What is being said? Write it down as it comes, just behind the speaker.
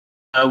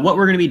What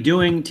we're going to be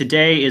doing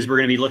today is we're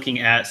going to be looking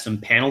at some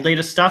panel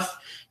data stuff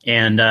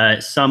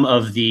and some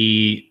of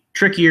the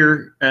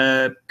trickier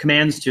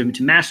commands to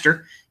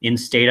master in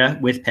Stata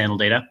with panel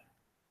data.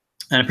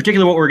 And in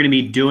particular, what we're going to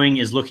be doing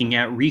is looking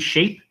at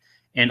reshape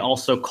and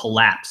also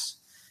collapse.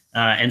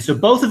 And so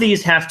both of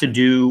these have to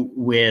do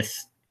with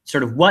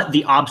sort of what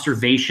the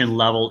observation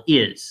level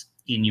is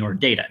in your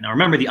data. Now,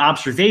 remember, the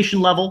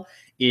observation level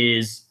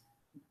is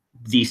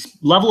the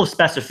level of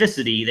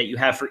specificity that you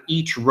have for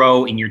each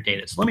row in your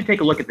data. So let me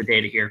take a look at the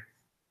data here.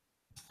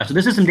 So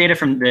this is some data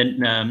from the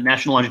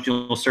National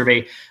Longitudinal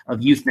Survey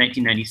of Youth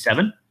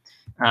 1997.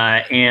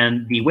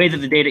 And the way that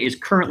the data is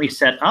currently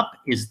set up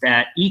is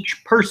that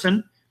each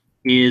person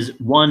is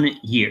 1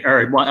 year,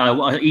 or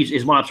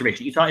is one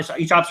observation.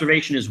 Each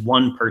observation is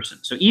one person.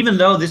 So even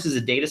though this is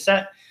a data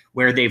set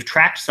where they've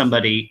tracked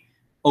somebody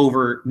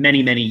over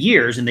many, many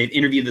years and they've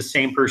interviewed the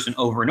same person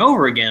over and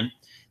over again,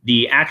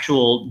 the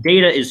actual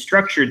data is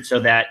structured so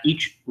that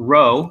each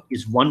row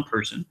is one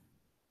person.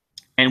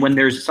 And when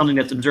there's something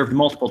that's observed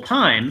multiple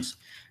times,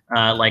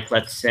 like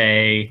let's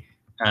say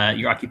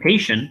your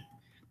occupation,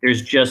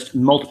 there's just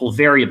multiple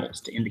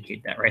variables to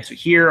indicate that, right? So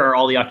here are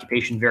all the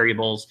occupation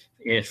variables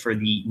for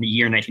the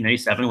year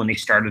 1997 when they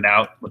started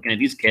out looking at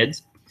these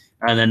kids.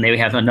 And then they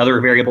have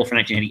another variable for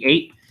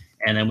 1998.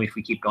 And then if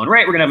we keep going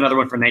right, we're gonna have another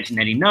one for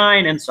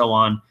 1999 and so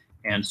on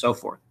and so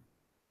forth.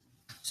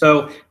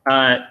 So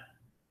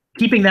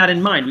keeping that in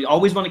mind, we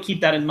always want to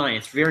keep that in mind.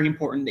 It's very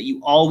important that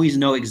you always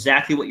know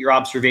exactly what your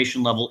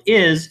observation level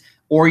is,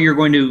 or you're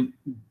going to,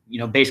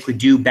 basically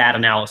do bad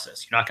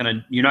analysis. You're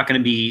not gonna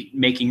be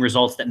making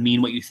results that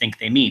mean what you think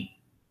they mean.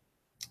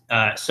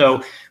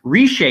 So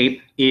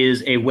reshape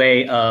is a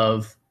way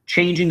of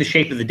changing the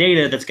shape of the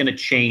data that's going to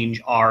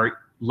change our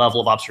level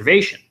of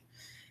observation.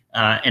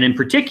 And in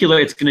particular,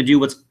 it's going to do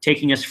what's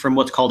taking us from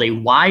what's called a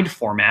wide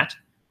format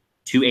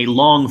to a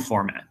long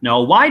format. Now,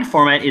 a wide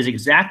format is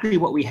exactly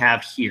what we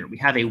have here. We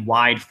have a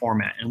wide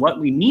format. And what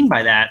we mean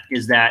by that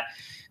is that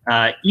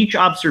each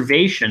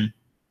observation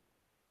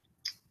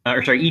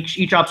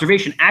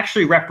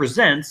actually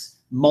represents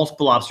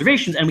multiple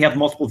observations, and we have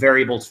multiple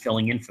variables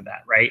filling in for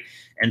that, right?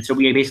 And so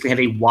we basically have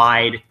a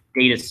wide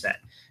data set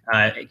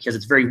because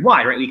it's very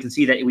wide, right? We can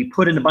see that we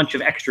put in a bunch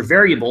of extra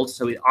variables.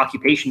 So the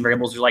occupation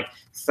variables are like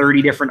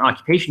 30 different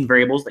occupation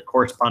variables that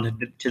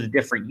correspond to the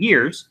different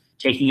years,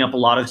 taking up a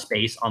lot of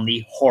space on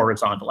the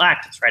horizontal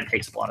axis, right? It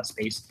takes up a lot of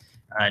space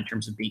in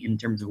terms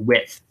of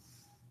width.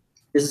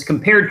 This is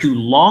compared to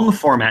long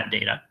format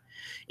data,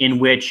 in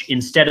which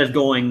instead of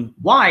going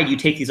wide, you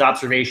take these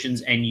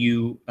observations and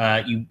you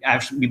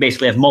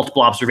basically have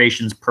multiple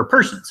observations per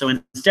person. So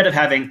instead of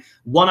having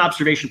one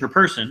observation per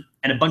person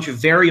and a bunch of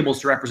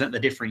variables to represent the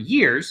different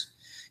years,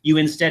 you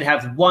instead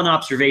have one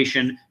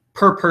observation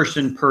per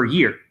person per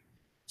year.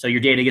 So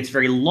your data gets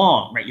very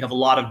long, right? You have a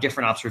lot of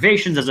different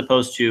observations as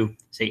opposed to,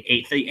 say,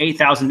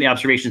 8,000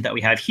 observations that we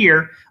have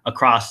here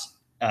across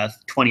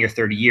 20 or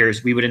 30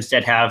 years. We would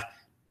instead have,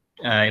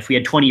 if we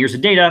had 20 years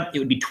of data, it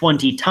would be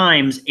 20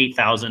 times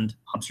 8,000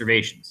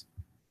 observations.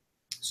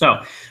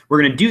 So we're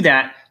going to do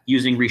that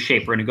using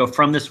reshape. We're going to go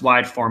from this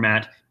wide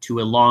format to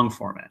a long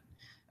format.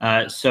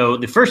 So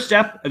the first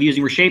step of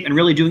using reshape and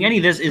really doing any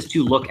of this is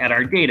to look at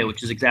our data,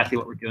 which is exactly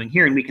what we're doing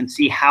here. And we can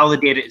see how the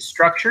data is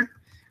structured.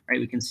 Right,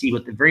 we can see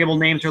what the variable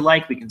names are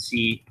like. We can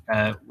see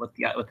what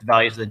the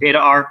values of the data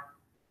are.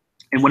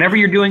 And whenever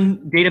you're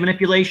doing data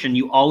manipulation,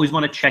 you always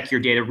want to check your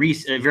data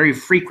very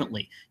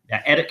frequently.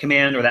 That edit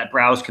command or that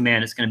browse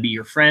command is going to be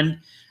your friend,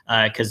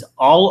 because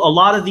a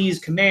lot of these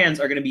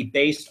commands are going to be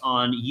based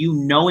on you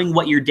knowing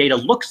what your data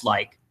looks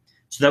like,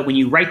 so that when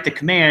you write the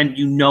command,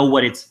 you know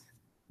what it's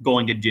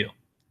going to do.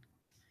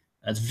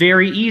 That's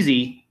very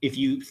easy. If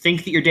you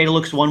think that your data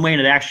looks one way and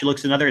it actually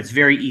looks another, it's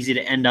very easy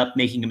to end up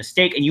making a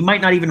mistake. And you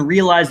might not even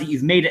realize that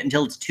you've made it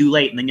until it's too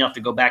late. And then you'll have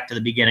to go back to the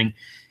beginning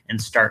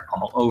and start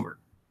all over.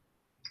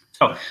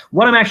 So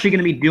what I'm actually going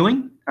to be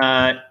doing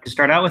to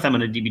start out with, I'm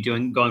going to be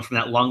going from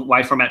that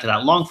wide format to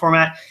that long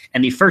format.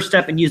 And the first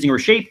step in using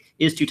reshape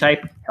is to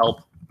type help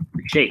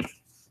reshape.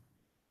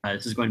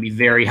 This is going to be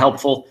very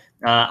helpful.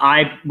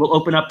 I will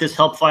open up this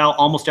help file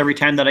almost every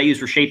time that I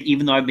use reshape,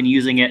 even though I've been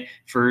using it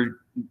for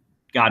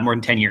more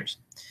than 10 years.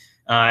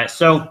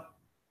 So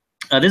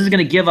this is going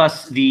to give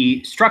us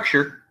the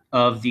structure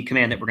of the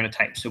command that we're going to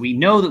type. So we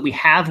know that we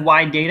have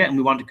wide data and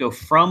we want to go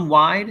from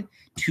wide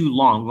to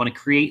long. We want to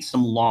create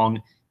some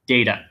long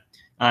data.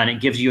 And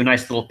it gives you a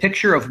nice little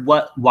picture of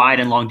what wide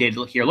and long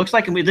data here looks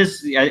like.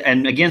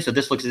 And again, so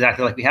this looks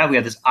exactly like we have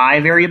this I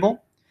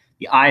variable.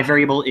 The I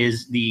variable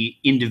is the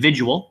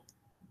individual.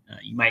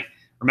 You might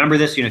remember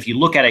this, if you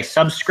look at a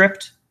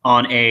subscript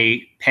on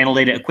a panel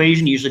data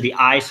equation, usually the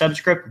I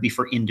subscript would be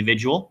for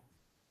individual.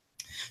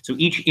 So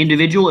each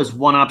individual is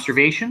one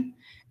observation,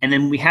 and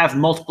then we have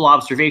multiple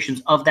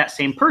observations of that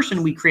same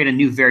person. We create a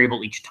new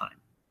variable each time.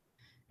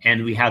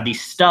 And we have the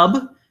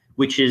stub,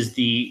 which is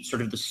the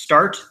sort of the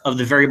start of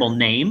the variable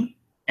name,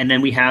 and then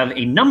we have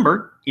a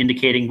number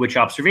indicating which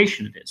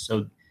observation it is.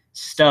 So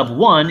stub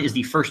 1 is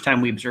the first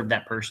time we observed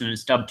that person, and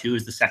stub 2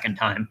 is the second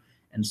time,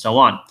 and so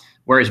on.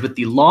 Whereas with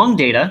the long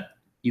data,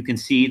 you can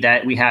see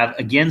that we have,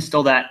 again,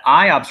 still that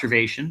I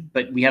observation,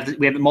 but we have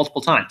it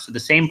multiple times. So the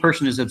same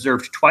person is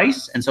observed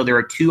twice, and so there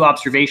are 2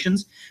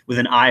 observations with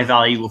an I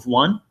value of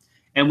 1.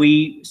 And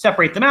we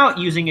separate them out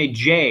using a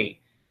J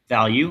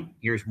value.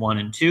 Here's 1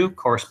 and 2,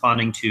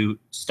 corresponding to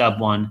stub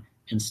 1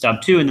 and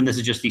stub 2, and then this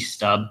is just the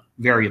stub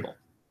variable.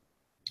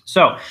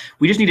 So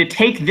we just need to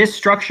take this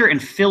structure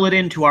and fill it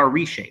into our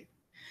reshape.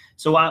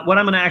 So what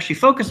I'm going to actually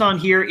focus on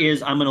here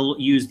is I'm going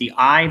to use the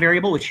I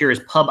variable, which here is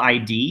pub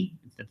ID.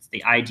 That's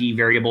the ID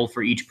variable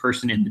for each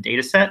person in the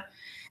data set.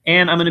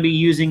 And I'm going to be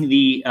using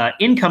the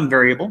income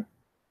variable.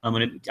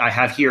 I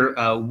have here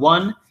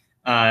 1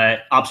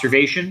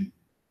 observation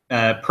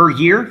per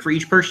year for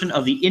each person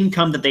of the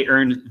income that they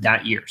earned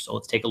that year. So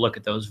let's take a look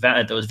at those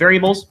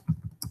variables.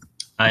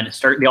 And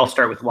they all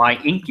start with Y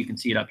Inc. You can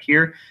see it up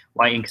here,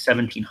 Y Inc.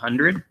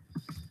 1700.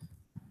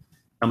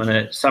 I'm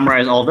going to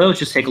summarize all those.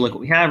 Just take a look at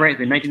what we have, right?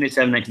 The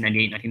 1997,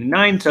 1998,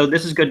 1999. So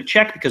this is good to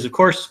check because, of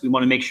course, we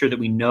want to make sure that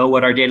we know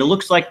what our data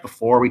looks like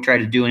before we try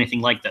to do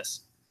anything like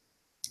this.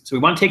 So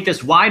we want to take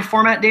this wide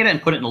format data and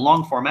put it in a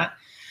long format.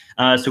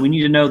 So we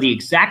need to know the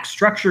exact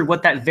structure of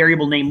what that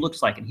variable name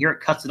looks like. And here it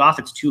cuts it off.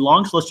 It's too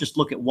long. So let's just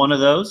look at one of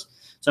those.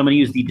 So I'm going to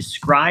use the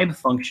describe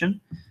function,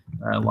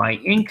 Y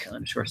Inc.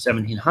 underscore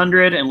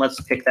 1700. And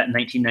let's pick that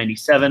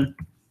 1997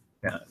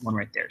 one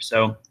right there.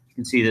 So you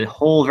can see the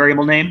whole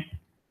variable name.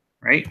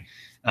 Right?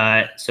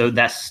 So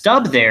that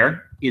stub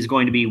there is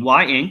going to be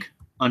Y Inc.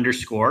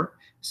 underscore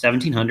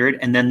 1700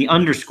 and then the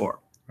underscore,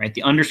 right?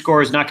 The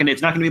underscore is it's not going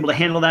to be able to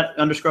handle that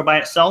underscore by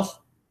itself.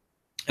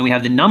 And we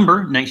have the number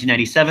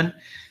 1997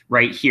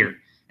 right here.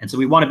 And so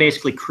we want to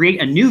basically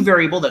create a new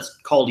variable that's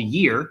called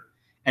year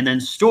and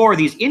then store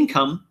these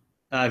income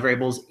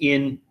variables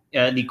in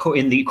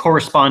the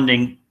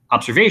corresponding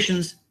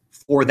observations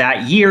for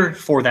that year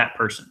for that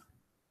person.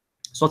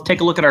 So let's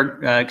take a look at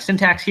our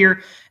syntax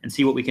here and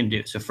see what we can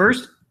do. So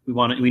first, we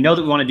know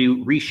that we want to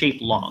do reshape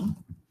long.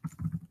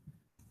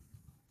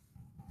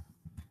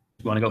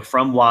 We want to go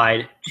from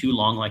wide to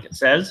long, like it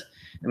says.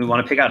 And we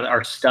want to pick out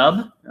our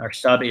stub. Our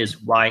stub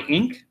is Y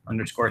Inc.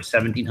 underscore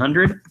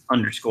 1700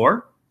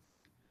 underscore.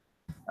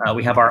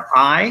 We have our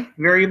I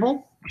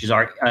variable, which is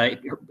our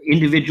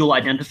individual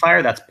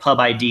identifier. That's pub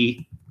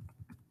ID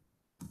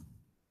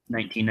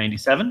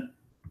 1997.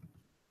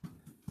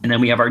 And then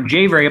we have our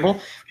J variable,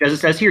 which, as it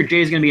says here,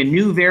 J is going to be a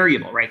new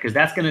variable, right? Because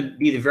that's going to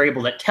be the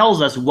variable that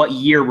tells us what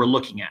year we're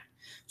looking at.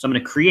 So I'm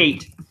going to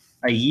create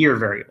a year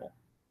variable.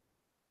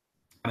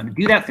 I'm going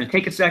to do that. It's going to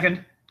take a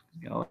second.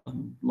 A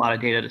lot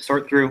of data to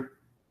sort through.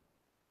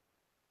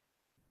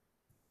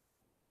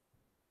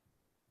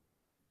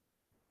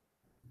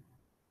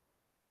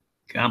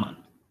 Come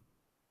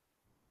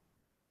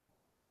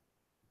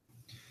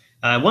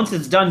on. Once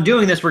it's done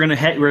doing this, we're going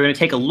to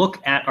take a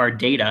look at our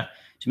data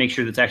to make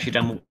sure that's actually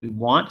done what we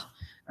want.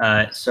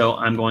 So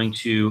I'm going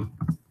to go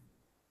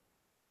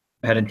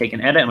ahead and take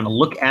an edit. I'm going to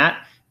look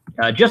at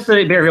just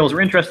the variables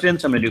we're interested in.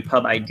 So I'm going to do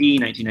pub ID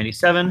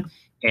 1997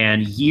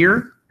 and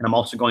year. And I'm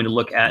also going to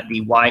look at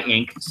the Y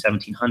Inc.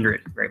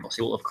 1700 variable.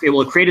 So it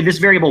will have created this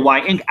variable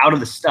Y Inc. out of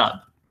the stub,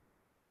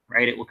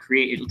 right? It'll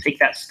take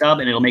that stub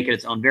and it'll make it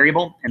its own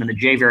variable. And then the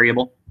J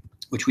variable,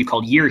 which we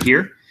called year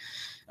here.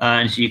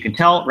 And so you can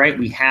tell, right,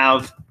 we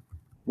have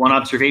 1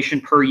 observation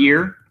per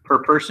year per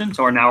person.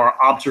 So now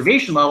our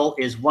observation level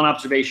is 1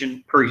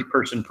 observation per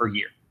person per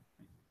year.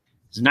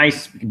 It's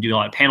nice. We can do a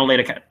lot of panel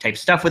data type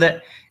stuff with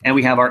it. And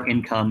we have our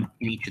income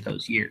in each of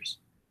those years.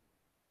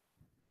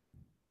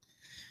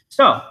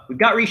 So we've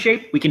got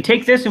reshape. We can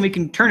take this and we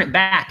can turn it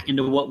back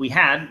into what we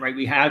had, right?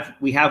 We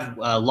have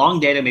long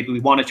data. Maybe we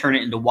want to turn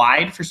it into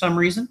wide for some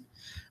reason.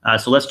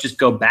 So let's just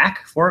go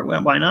back for it.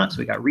 Why not? So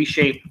we got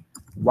reshape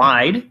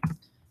wide.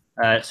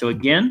 So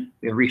again,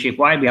 we have reshape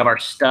wide. We have our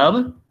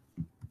stub,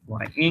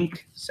 Y Inc.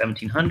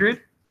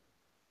 1700.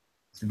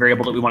 It's the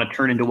variable that we want to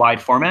turn into wide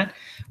format.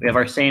 We have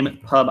our same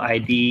pub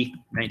ID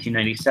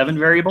 1997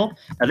 variable.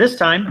 Now this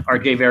time, our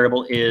J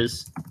variable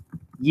is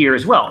year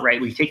as well, right?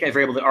 We take that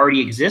variable that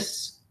already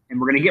exists, and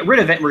we're going to get rid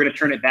of it, and we're going to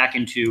turn it back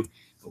into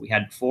what we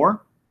had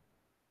before.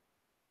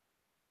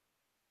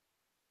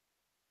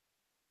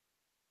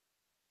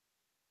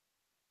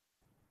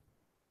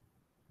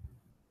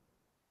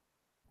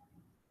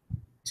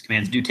 These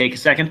commands do take a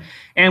second,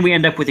 and we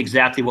end up with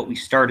exactly what we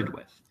started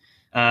with.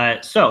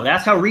 So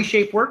that's how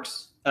reshape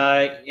works.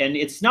 And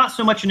it's not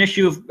so much an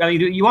issue of,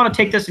 you want to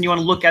take this and you want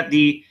to look at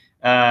the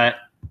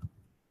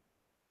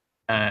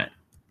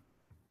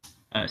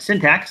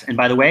syntax. And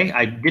by the way,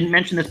 I didn't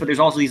mention this, but there's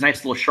also these nice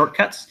little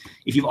shortcuts.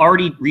 If you've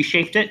already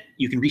reshaped it,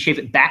 you can reshape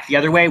it back the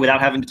other way without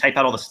having to type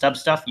out all the stub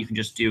stuff. You can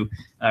just do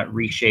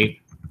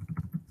reshape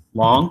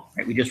long.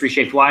 Right? We just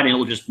reshaped wide, and it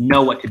will just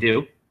know what to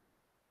do.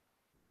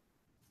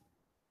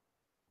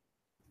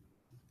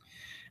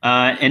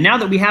 And now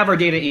that we have our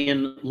data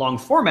in long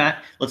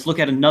format, let's look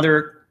at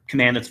another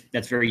command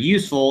that's very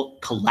useful,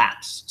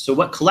 collapse. So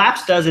what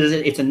collapse does is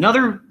it's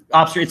another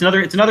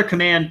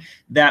command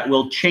that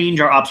will change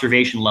our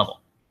observation level.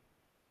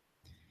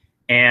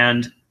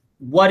 And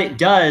what it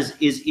does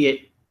is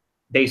it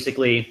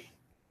basically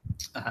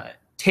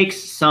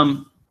takes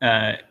some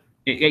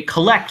it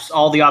collects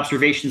all the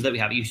observations that we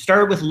have. You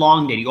start with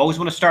long data. You always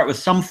want to start with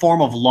some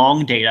form of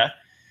long data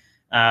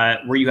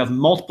where you have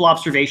multiple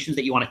observations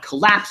that you want to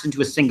collapse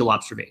into a single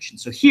observation.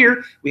 So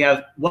here we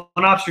have one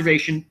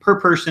observation per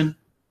person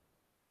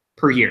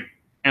per year.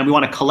 And we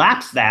want to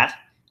collapse that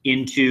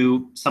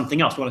into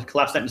something else. We want to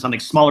collapse that into something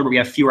smaller where we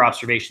have fewer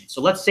observations.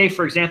 So let's say,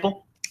 for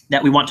example,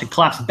 that we want to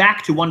collapse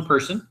back to one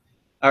person,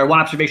 or one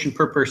observation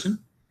per person.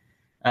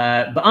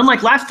 But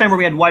unlike last time where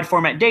we had wide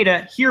format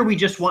data, here we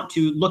just want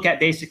to look at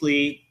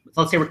basically,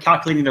 let's say we're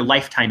calculating their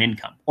lifetime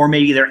income, or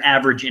maybe their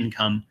average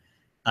income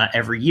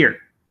every year.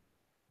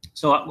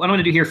 So what I'm going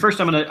to do here,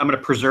 first I'm going to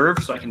preserve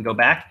so I can go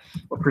back.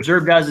 What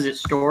preserve does is it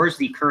stores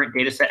the current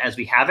data set as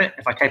we have it.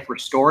 If I type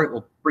restore, it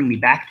will bring me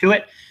back to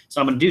it. So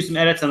I'm going to do some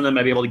edits, and then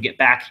I'll be able to get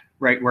back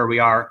right where we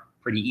are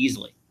pretty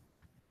easily.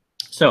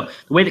 So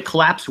the way that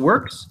collapse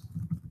works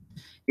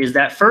is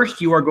that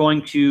first you are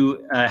going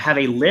to have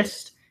a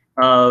list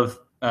of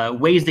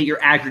ways that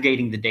you're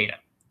aggregating the data.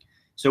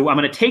 So I'm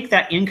going to take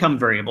that income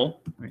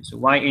variable, right, so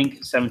yinc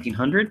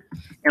 1700,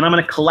 and I'm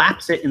going to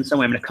collapse it in some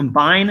way. I'm going to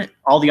combine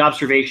all the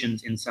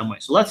observations in some way.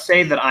 So let's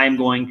say that I'm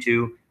going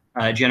to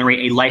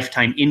generate a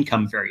lifetime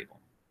income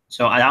variable.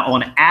 So I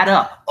want to add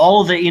up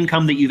all the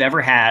income that you've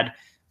ever had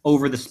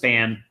over the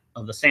span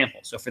of the sample.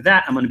 So for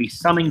that, I'm going to be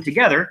summing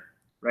together,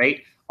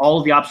 right, all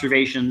of the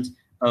observations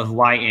of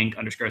yinc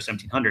underscore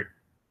 1700.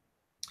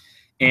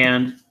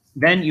 And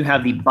then you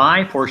have the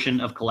by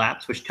portion of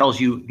collapse, which tells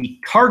you the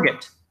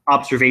target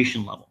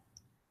observation level.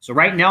 So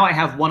right now I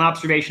have one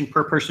observation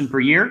per person per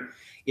year.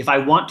 If I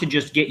want to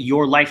just get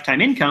your lifetime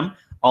income,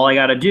 all I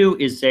got to do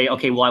is say,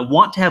 okay, well, I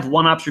want to have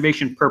one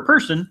observation per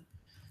person.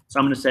 So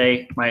I'm going to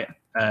say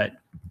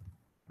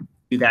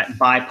do that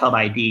by pub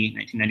ID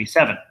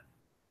 1997.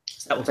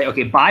 So that will say,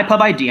 okay, by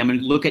pub ID, I'm going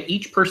to look at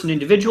each person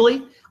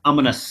individually. I'm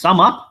going to sum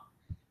up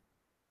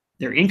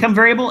their income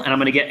variable, and I'm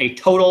going to get a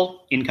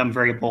total income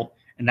variable,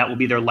 and that will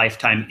be their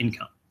lifetime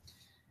income.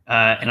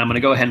 And I'm going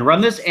to go ahead and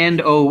run this.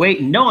 And oh,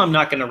 wait, no, I'm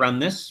not going to run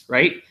this,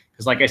 right?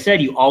 Because like I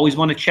said, you always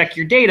want to check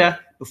your data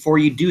before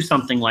you do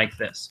something like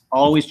this.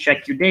 Always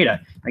check your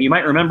data. Now, you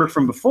might remember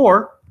from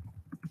before,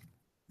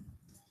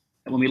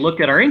 when we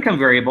looked at our income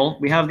variable,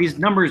 we have these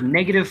numbers,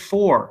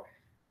 -4.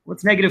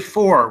 What's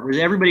 -4? Was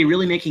everybody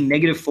really making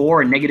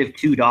 -4 and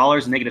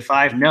 -$2 and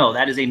 -5? No,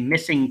 that is a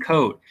missing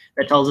code.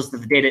 That tells us that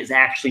the data is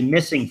actually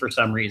missing for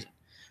some reason.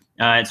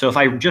 And so if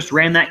I just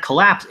ran that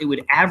collapse, it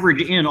would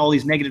average in all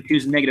these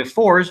 -2s and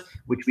 -4s,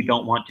 which we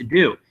don't want to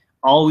do.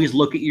 Always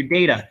look at your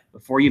data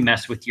before you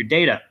mess with your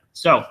data.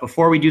 So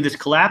before we do this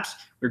collapse,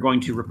 we're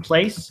going to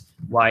replace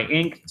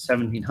yinc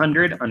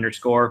 1700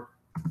 underscore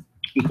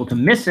equal to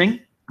missing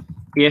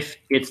if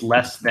it's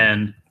less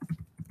than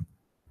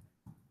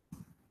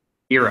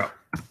 0.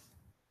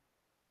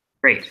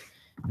 Great.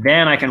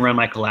 Then I can run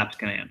my collapse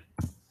command.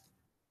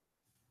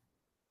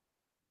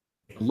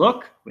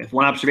 Look, we have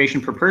one observation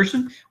per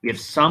person. We have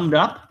summed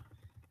up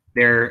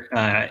their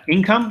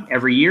income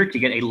every year to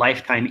get a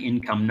lifetime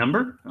income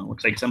number. Well, it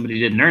looks like somebody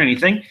didn't earn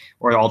anything,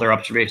 or all their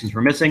observations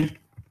were missing.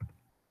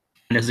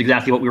 And this is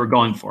exactly what we were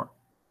going for.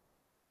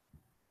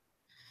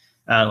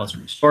 Let's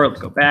restore.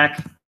 Let's go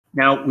back.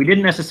 Now, we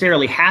didn't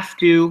necessarily have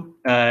to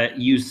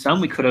use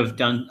sum. We could have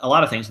done a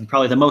lot of things. And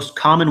probably the most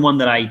common one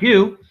that I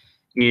do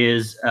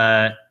is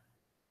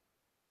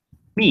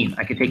mean.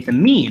 I could take the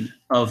mean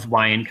of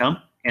y income,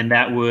 and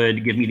that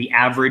would give me the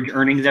average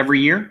earnings every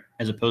year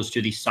as opposed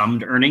to the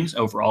summed earnings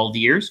over all of the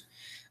years.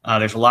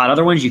 There's a lot of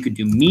other ones. You could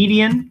do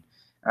median.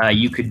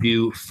 You could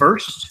do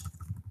first,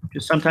 which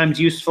is sometimes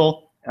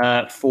useful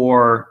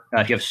for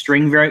if you have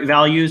string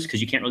values,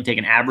 because you can't really take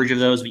an average of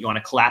those, but you want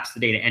to collapse the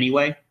data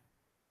anyway.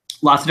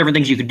 Lots of different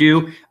things you could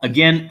do.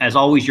 Again, as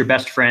always, your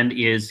best friend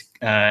is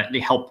the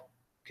help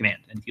command.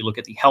 And if you look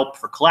at the help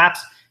for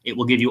collapse, it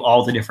will give you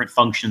all the different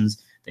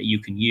functions that you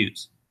can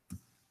use.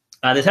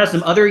 This has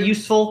some other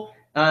useful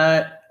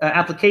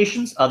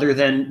applications other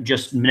than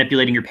just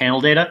manipulating your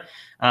panel data.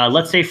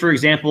 Let's say, for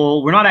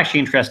example, we're not actually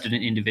interested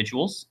in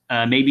individuals.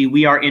 Maybe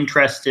we are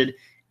interested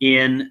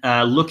in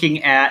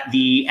looking at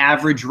the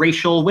average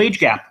racial wage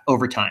gap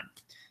over time.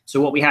 So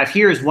what we have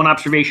here is one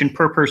observation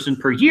per person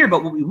per year,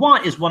 but what we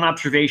want is one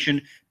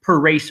observation per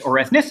race or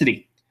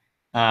ethnicity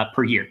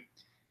per year.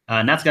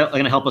 And that's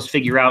going to help us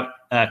figure out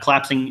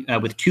collapsing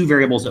with two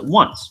variables at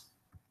once.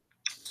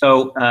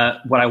 So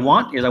what I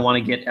want is I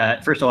want to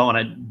get, first of all, I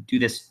want to do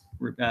this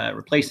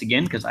replace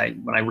again, because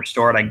when I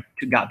restored, I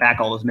got back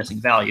all those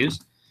missing values.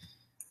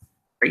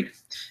 Great.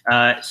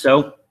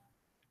 So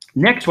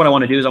next, what I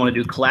want to do is I want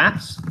to do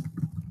collapse.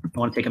 I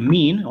want to take a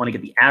mean. I want to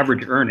get the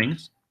average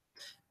earnings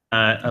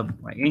of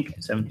yinc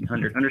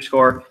 1700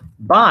 underscore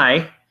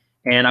by,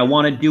 and I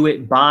want to do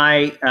it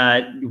by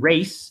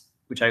race,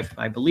 which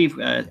I believe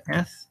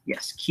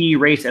yes, key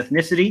race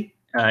ethnicity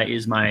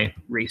is my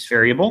race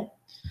variable.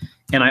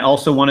 And I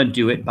also want to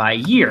do it by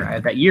year. I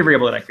have that year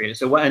variable that I created.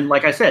 So, and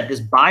like I said,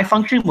 this by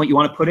function, what you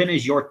want to put in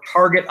is your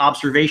target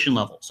observation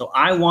level. So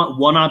I want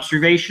one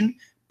observation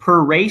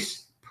per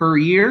race per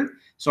year.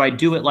 So I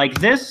do it like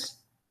this.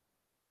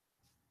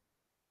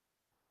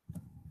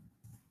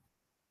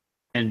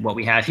 And what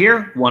we have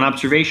here, one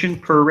observation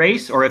per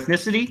race or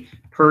ethnicity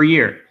per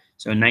year.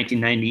 So in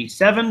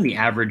 1997, the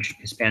average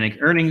Hispanic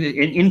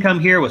income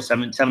here was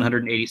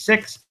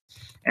 786,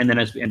 and then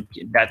and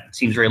that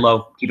seems very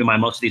low. Keep in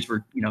mind, most of these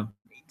were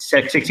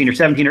 16 or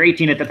 17 or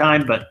 18 at the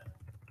time, but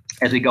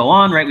as we go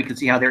on, right, we can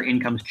see how their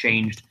incomes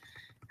changed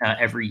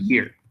every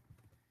year.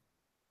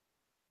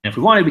 And if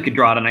we wanted, we could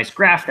draw out a nice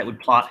graph that would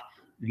plot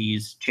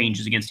these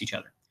changes against each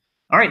other.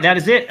 All right, that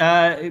is it.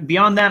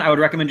 Beyond that, I would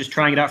recommend just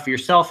trying it out for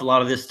yourself. A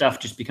lot of this stuff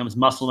just becomes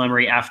muscle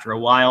memory after a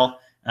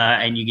while,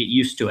 and you get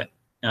used to it.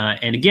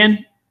 And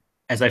again,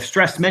 as I've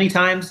stressed many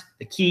times,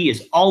 the key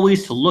is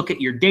always to look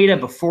at your data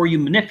before you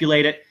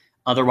manipulate it.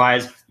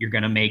 Otherwise, you're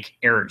going to make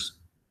errors.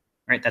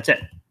 All right, that's it.